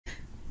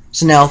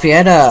So now if we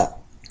add a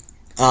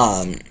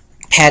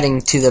padding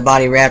to the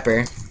body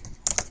wrapper,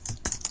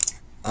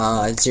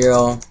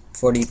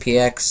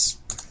 040px,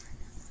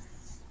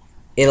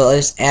 it'll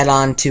just add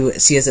on to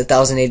CS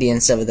 1080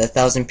 instead of the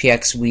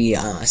 1000px we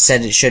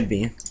said it should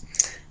be.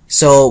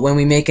 So when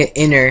we make it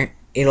inner,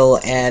 it'll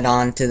add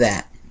on to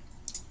that.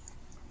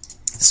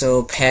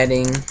 So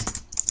padding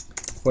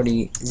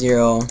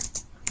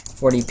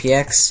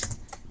 040px,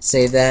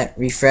 save that,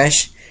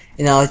 refresh,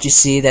 and now let you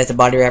see that the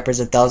body wrapper is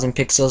 1000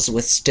 pixels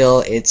with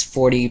still its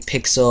 40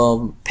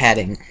 pixel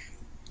padding.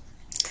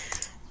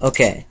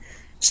 Okay,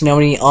 so now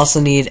we also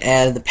need to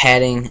add the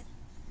padding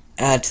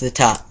to the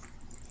top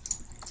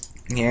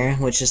here,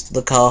 which is,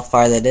 look how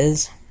far that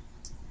is.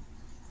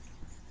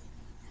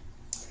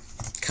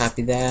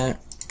 Copy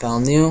that, file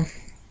new.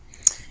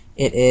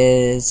 It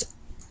is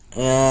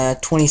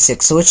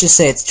 26, so let's just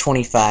say it's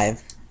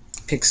 25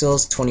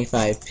 pixels,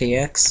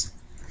 25px.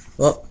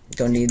 Well,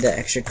 don't need that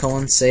extra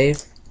colon,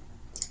 save.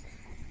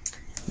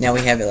 Now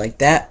we have it like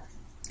that.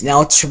 Now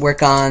let's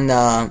work on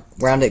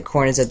rounded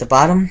corners at the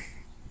bottom.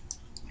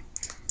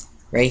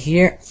 Right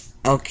here.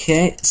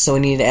 Okay, so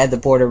we need to add the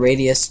border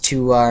radius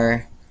to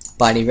our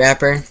body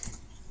wrapper.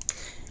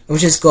 We'll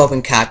just go up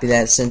and copy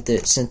that since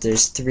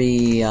there's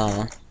three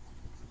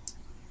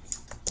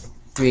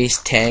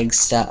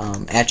tags,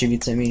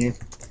 attributes, I mean.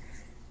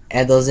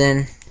 Add those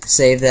in,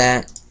 save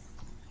that.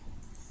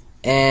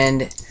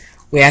 And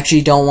we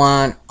actually don't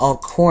want all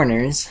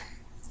corners.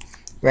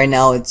 Right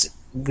now it's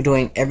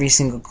doing every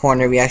single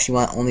corner. We actually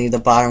want only the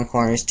bottom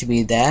corners to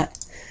be that.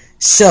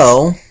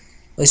 So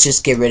let's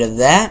just get rid of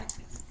that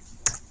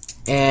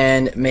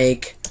and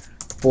make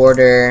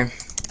border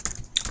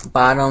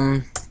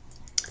bottom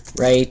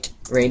right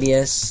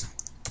radius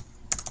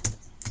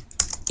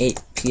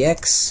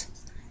 8px,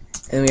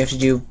 and then we have to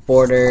do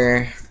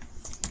border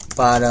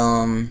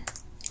bottom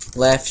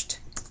left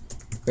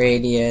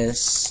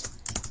radius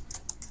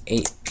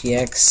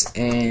 8px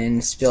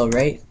and spell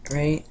right.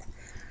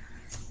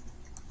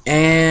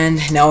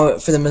 And now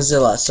for the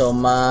Mozilla, so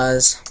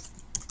Moz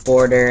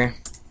border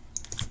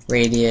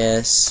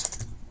radius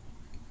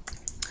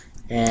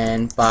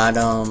and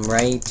bottom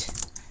right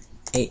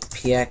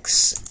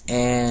 8px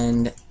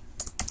and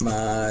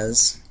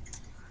Moz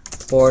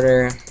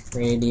border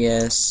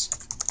radius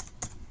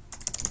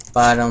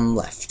bottom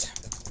left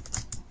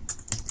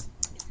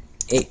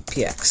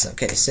 8px.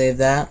 Okay, save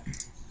that.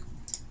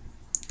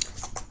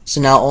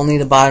 So now only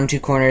the bottom two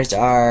corners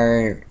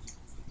are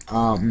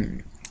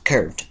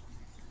curved,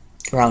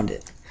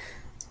 rounded.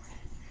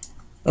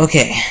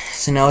 Okay,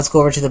 so now let's go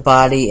over to the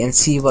body and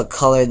see what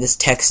color this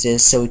text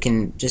is, so we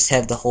can just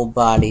have the whole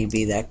body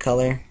be that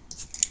color.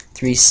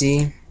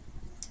 3C.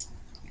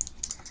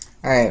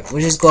 Alright,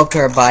 we'll just go up to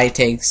our body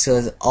tag,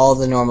 so all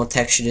the normal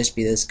text should just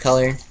be this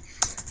color.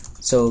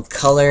 So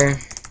color,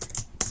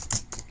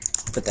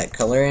 put that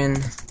color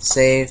in,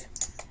 save.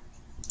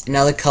 And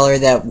now the color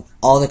that,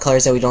 all the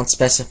colors that we don't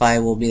specify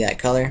will be that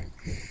color.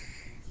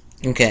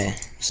 Okay,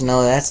 so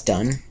now that's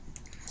done,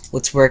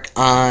 let's work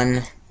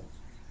on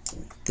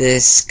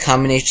this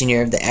combination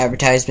here of the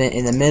advertisement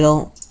in the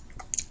middle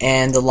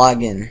and the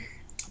login,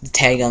 the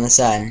tag on the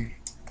side.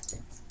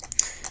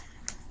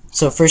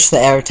 So first the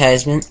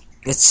advertisement,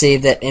 let's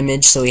save that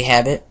image so we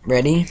have it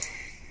ready.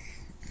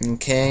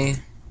 Okay,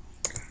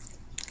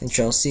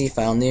 Control C,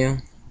 file new.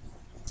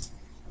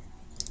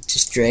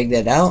 Just drag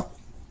that out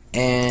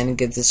and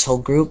get this whole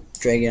group,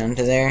 drag it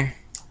onto there.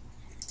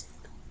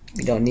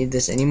 We don't need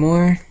this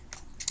anymore.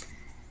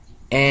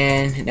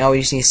 And now we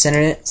just need to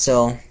center it,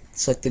 so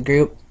select the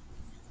group,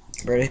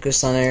 vertical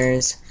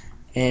centers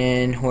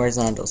and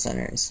horizontal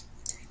centers.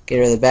 Get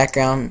rid of the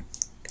background,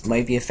 it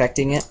might be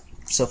affecting it,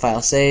 so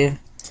file save.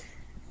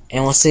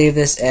 And we'll save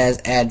this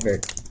as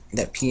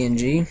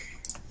advert.png.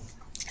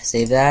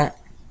 Save that.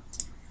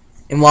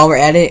 And while we're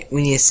at it,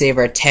 we need to save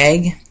our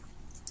tag.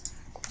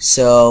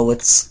 So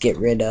let's get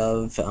rid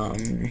of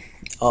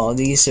all of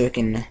these so we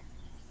can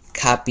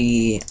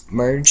copy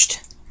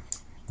merged.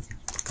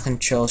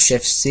 Control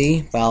Shift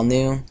C, file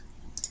new.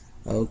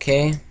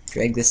 Okay,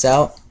 drag this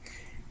out.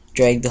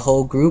 Drag the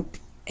whole group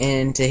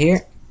into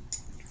here.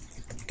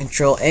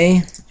 Control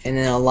A, and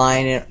then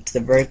align it to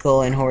the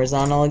vertical and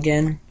horizontal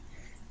again.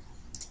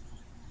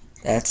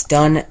 That's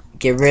done.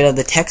 Get rid of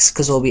the text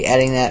because we'll be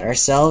adding that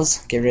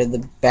ourselves. Get rid of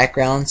the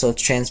background so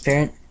it's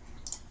transparent.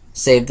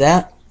 Save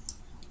that.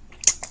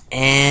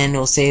 And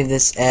we'll save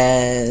this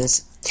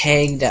as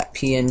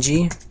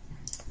tag.png. And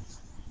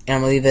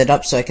I'm going to leave it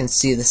up so I can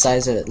see the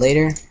size of it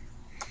later.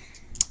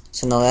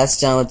 So now that's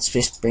done. Let's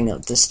just bring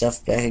up this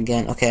stuff back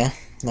again. Okay,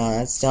 now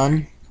that's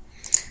done.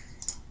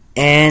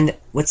 And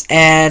let's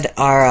add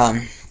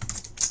our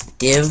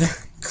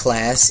div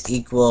class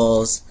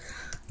equals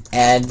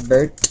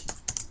advert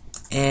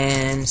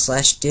and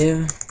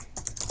 /div.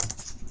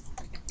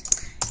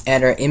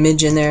 Add our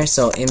image in there,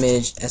 so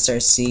image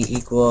src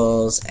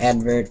equals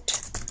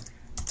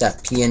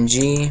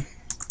advert.png.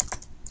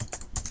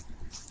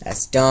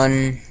 That's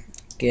done.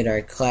 Get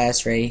our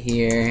class right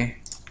here.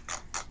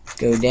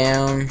 Go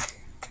down.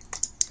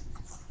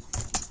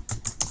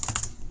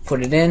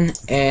 put it in,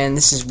 and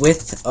this is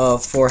width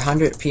of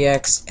 400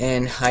 px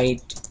and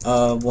height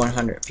of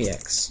 100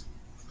 px.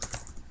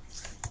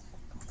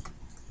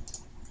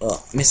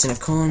 Oh, missing a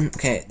colon.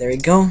 Okay, there we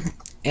go.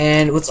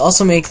 And let's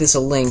also make this a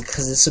link,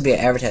 because this will be an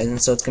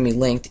advertisement, so it's going to be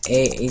linked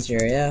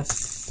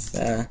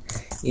href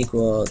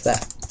equal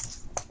that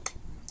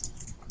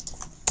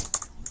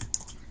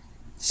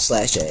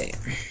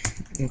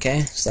 /a.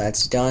 Okay, so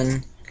that's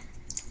done.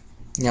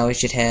 Now we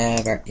should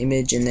have our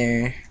image in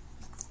there.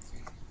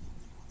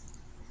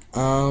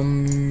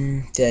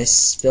 Did I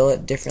spell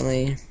it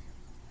differently?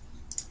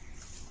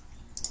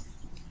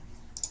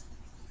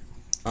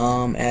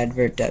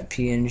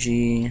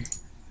 Advert.png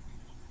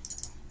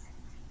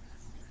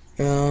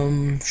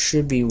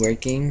should be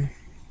working.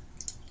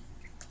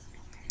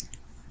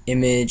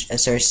 Image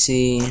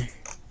src.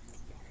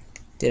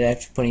 Did I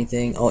have to put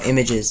anything? Oh,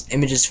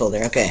 images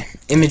folder. Okay,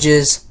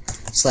 images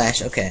 /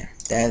 okay,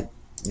 that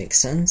makes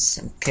sense.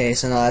 Okay,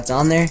 so now that's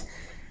on there.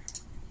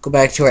 Go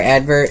back to our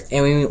advert,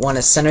 and we want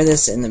to center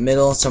this in the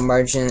middle, so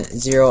margin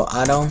 0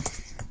 auto.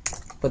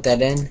 Put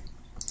that in,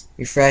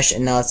 refresh,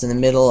 and now it's in the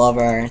middle of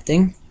our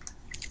thing,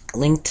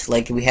 linked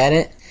like we had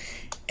it.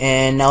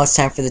 And now it's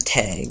time for the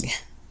tag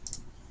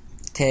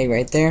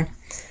right there.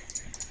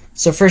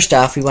 So first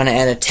off, we want to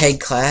add a tag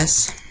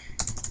class.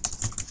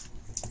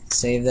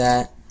 Save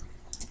that.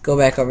 Go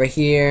back over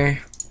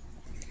here,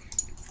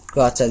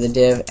 go outside the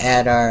div,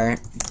 add our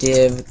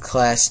div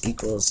class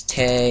equals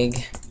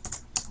tag,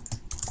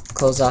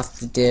 close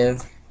off the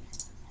div,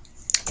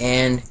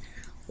 and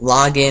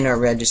log in or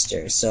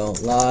register. So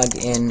log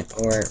in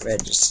or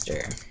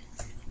register.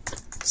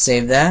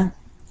 Save that.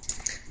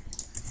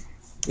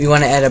 We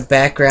want to add a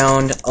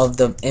background of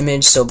the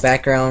image, so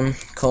background :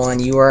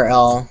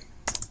 URL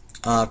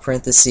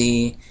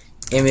parenthesis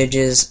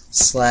images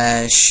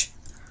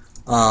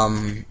 /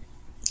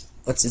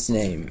 what's its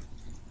name,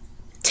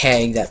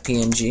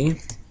 tag.png,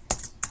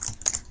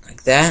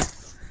 like that.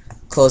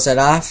 Close that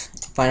off.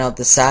 Find out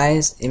the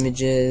size, image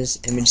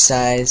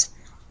size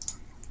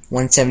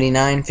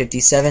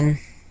 179.57,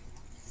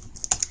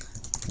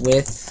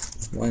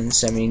 width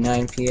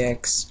 179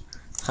 px,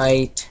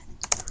 height,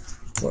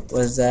 what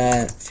was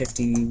that,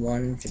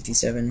 51,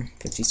 57,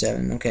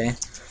 57, okay.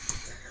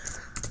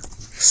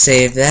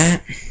 Save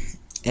that,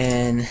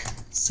 and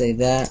save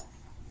that.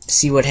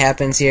 See what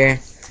happens here.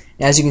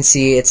 As you can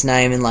see, it's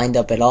not even lined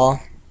up at all.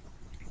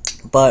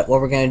 But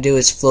what we're going to do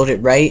is float it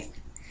right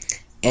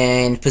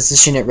and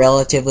position it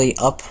relatively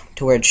up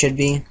to where it should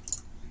be.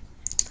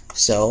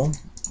 So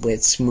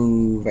let's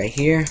move right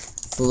here,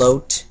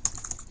 float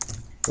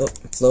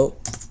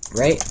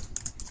right.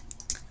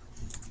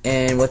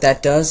 And what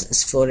that does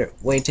is float it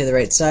way to the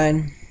right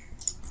side,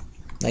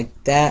 like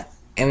that.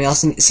 And we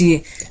also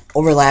see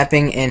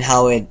overlapping and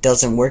how it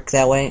doesn't work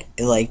that way.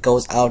 It like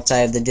goes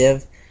outside of the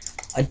div.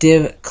 A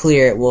div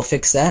clear will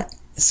fix that.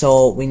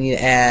 So we need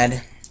to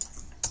add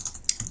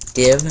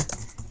div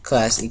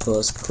class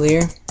equals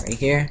clear right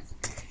here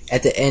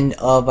at the end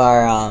of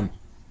our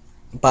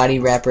body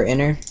wrapper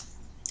inner.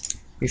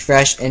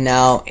 Refresh, and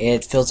now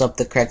it fills up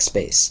the correct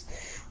space.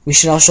 We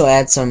should also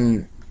add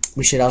some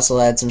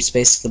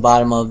space to the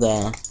bottom of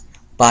the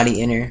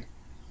body inner,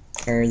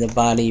 or the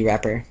body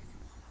wrapper.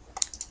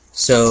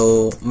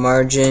 So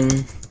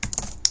margin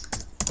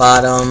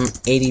bottom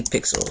 80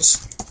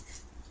 pixels.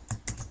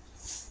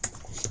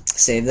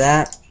 Save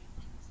that.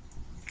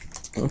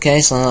 Okay,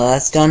 so now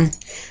that's done.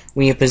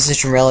 We need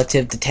position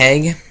relative to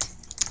tag.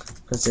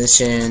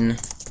 Position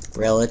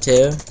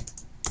relative.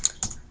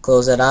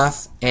 Close that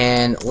off,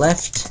 and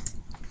left.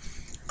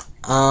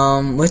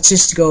 Let's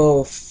just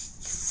go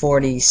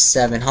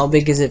 47. How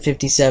big is it?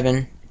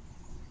 57.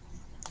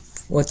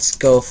 Let's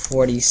go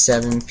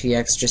 47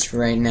 px just for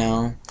right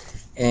now.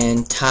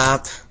 And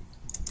top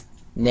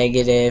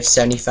negative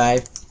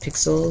 75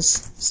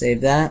 pixels.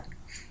 Save that.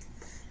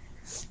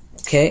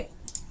 Okay.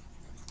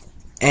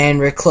 And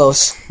we're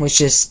close. Let's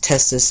just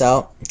test this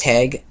out.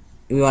 Tag.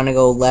 We want to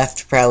go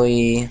left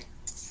probably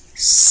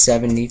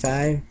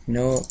 75.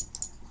 No.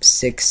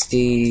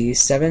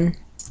 67.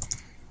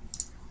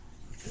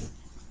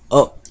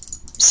 Oh,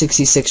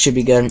 66 should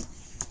be good.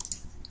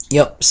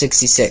 Yep,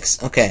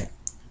 66. Okay.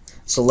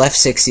 So left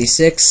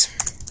 66.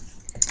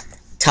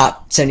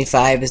 Top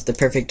 75 is the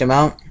perfect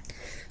amount.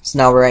 So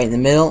now we're right in the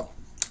middle.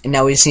 And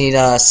now we just need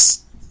to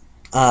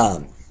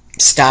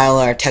style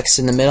our text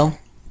in the middle.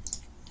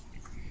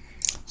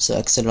 So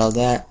exit all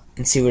that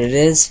and see what it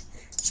is.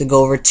 So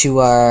go over to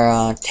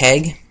our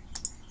tag.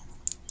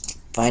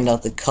 Find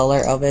out the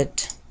color of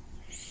it.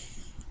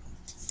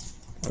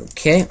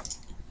 Okay.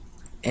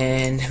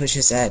 And let's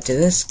just add to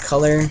this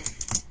color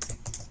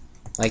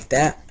like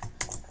that.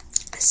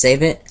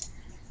 Save it.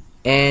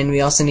 And we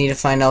also need to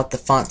find out the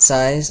font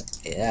size.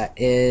 That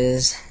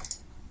is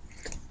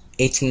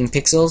 18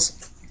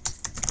 pixels.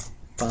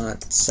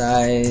 Font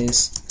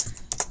size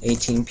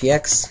 18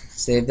 px.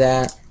 Save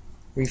that.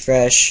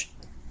 Refresh.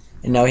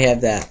 And now we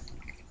have that.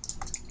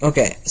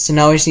 Okay, so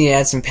now we just need to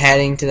add some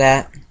padding to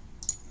that.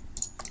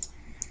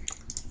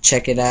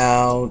 Check it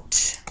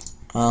out.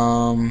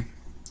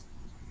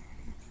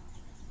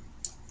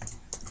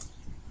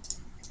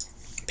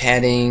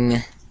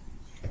 padding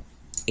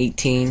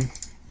 18,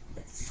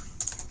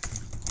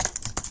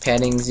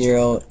 padding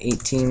 0,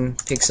 18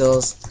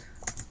 pixels.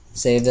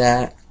 Save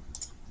that.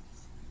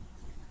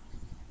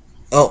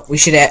 Oh, we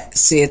should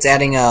see it's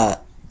adding to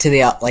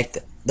the like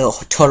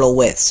the total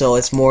width, so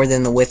it's more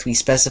than the width we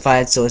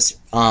specified, so it's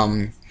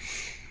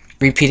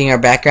repeating our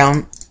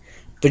background.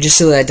 But just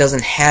so that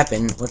doesn't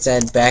happen, let's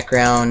add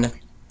background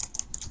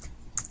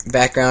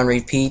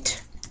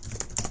repeat,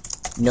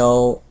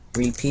 no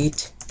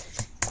repeat,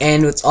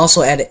 and let's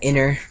also add an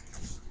inner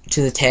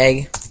to the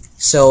tag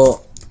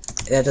so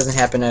that doesn't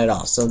happen at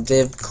all. So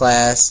div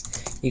class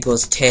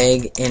equals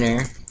tag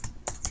inner,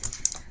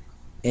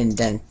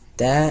 indent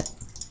that,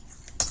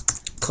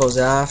 close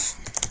it off,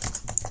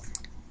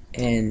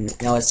 and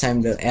now it's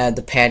time to add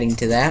the padding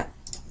to that.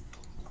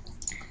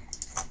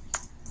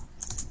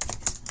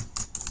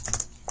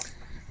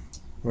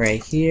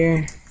 Right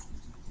here.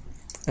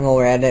 And while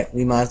we're at it,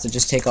 we might as well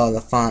just take all the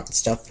font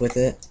stuff with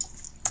it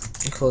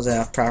and close it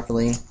off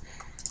properly.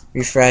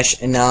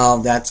 Refresh, and now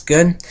that's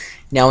good.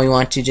 Now we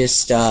want to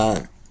just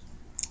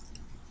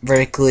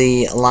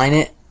vertically align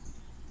it,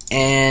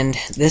 and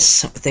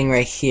this thing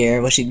right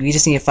here, we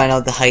just need to find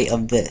out the height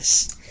of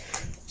this.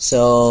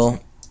 So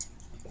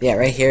yeah,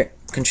 right here,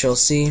 Control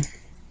C,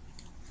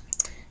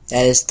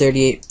 that is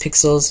 38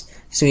 pixels,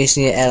 so we just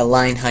need to add a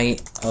line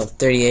height of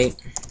 38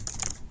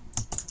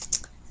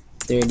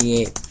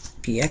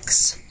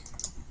 px,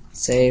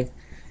 save,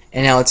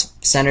 and now it's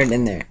centered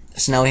in there.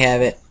 So now we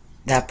have it,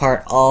 that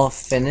part all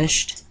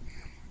finished,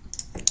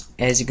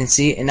 as you can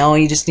see, and now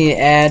we just need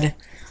to add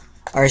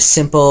our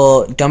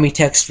simple dummy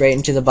text right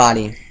into the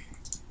body.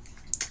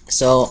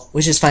 So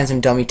let's just find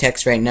some dummy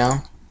text right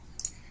now.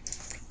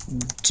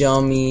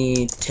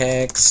 Dummy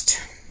text,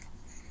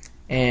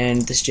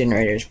 and this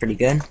generator is pretty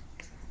good.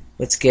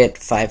 Let's get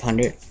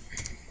 500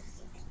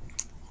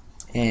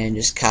 and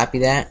just copy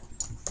that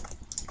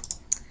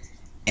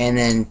and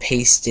then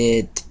paste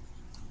it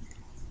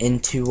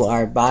into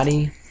our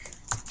body.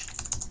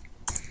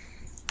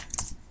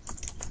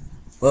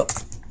 Whoop.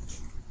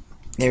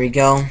 There we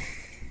go.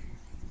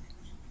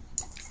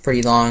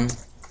 Pretty long.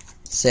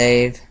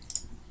 Save.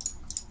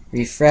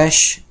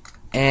 Refresh.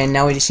 And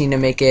now we just need to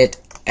make it,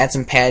 add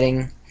some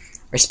padding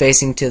or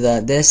spacing to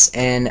this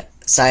and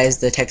size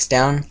the text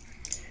down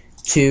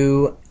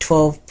to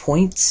 12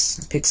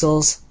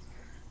 pixels.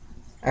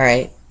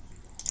 Alright.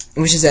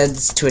 We just add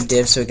this to a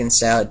div so we can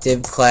style it.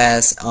 Div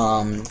class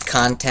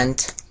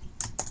content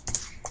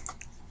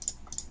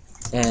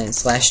and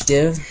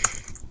 /div.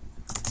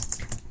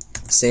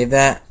 Save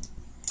that.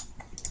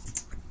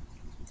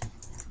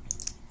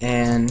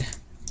 And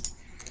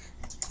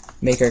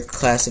make our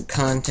class of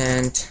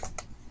content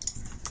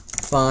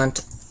font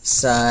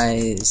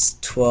size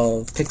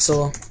 12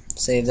 pixel.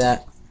 Save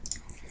that.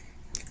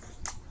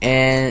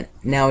 And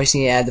now we just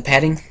need to add the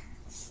padding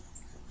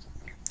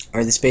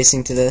or the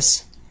spacing to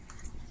this.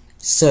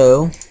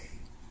 So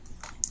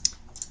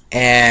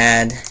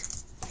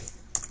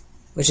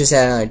let's just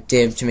add another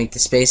div to make the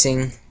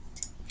spacing.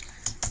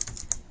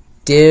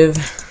 Div,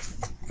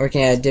 we're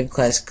going to add div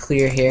class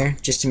clear here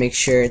just to make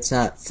sure it's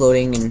not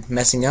floating and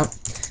messing up.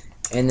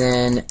 And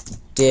then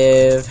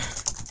div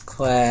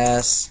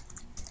class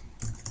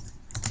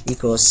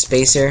equals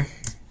spacer.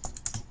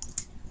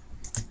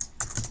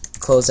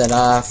 Close that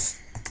off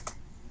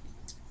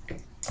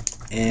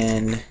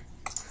and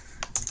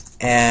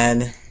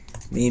add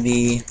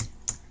maybe,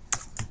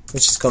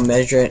 let's just go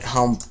measure it,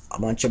 how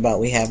much about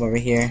we have over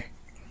here.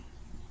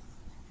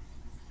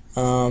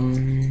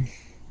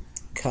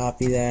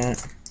 Copy that,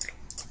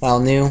 file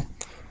new,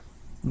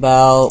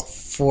 about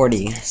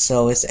 40.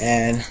 So let's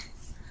add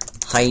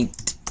height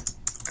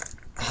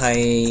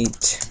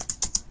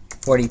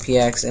 40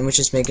 px, and let's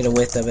just make it a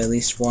width of at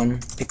least 1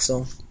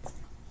 pixel.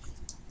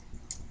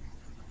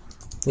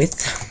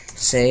 Width,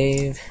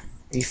 save,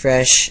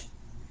 refresh.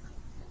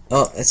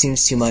 Oh, that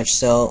seems too much,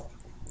 so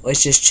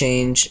let's just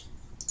change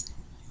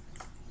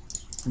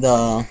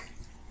the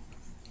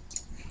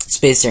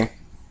spacer.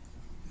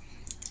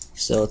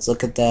 So let's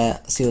look at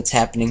that, see what's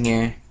happening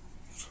here.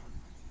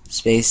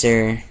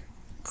 Spacer,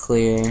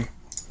 clear.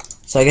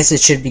 So I guess it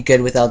should be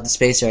good without the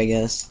spacer, I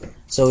guess.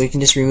 So we can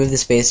just remove the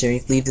spacer,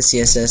 leave the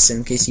CSS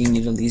in case you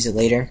need to use it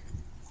later.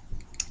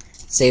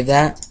 Save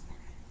that,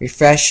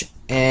 refresh,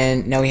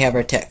 and now we have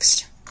our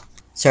text.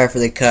 Sorry for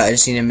the cut, I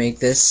just need to make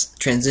this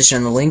transition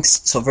on the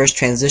links. So first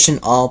transition,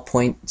 all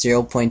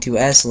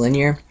 0.2s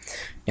linear,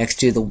 next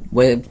to the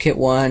WebKit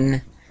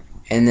one,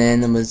 and then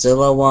the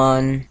Mozilla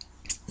one.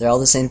 They're all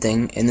the same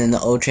thing, and then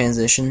the O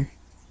transition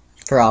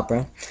for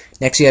Opera.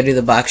 Next you gotta do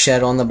the box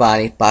shadow on the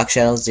body. Box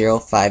shadow 0,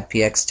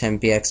 5px,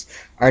 10px,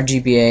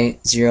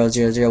 RGBA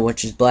 000,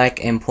 which is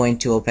black, and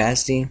 0.2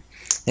 opacity.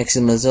 Next to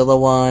the Mozilla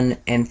one,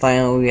 and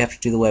finally we have to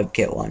do the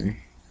WebKit one.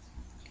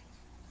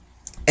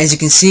 As you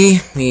can see,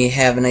 we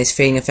have a nice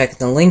fading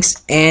effect on the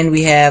links, and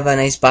we have a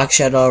nice box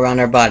shadow around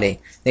our body.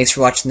 Thanks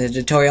for watching the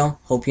tutorial.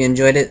 Hope you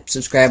enjoyed it.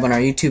 Subscribe on our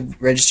YouTube,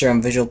 register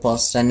on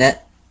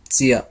visualpulse.net.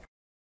 See ya.